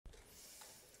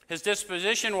His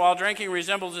disposition while drinking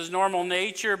resembles his normal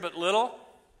nature, but little.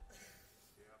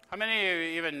 How many of you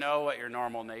even know what your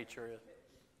normal nature is?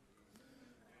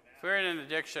 If we're in an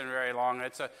addiction very long,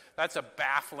 that's a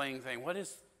baffling thing.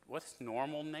 What's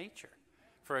normal nature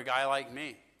for a guy like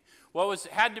me? What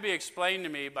had to be explained to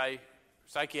me by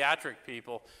psychiatric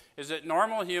people is that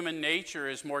normal human nature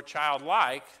is more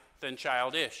childlike than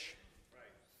childish.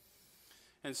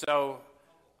 And so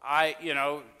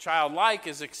childlike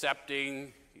is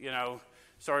accepting,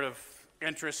 sort of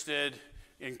interested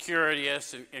and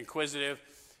curious and inquisitive.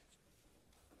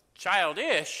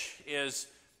 Childish is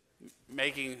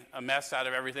making a mess out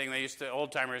of everything.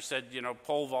 Old timers said,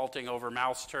 pole vaulting over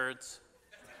mouse turds.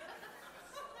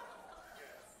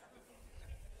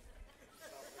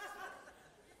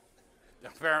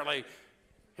 Apparently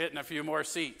hitting a few more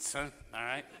seats, huh? All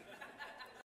right.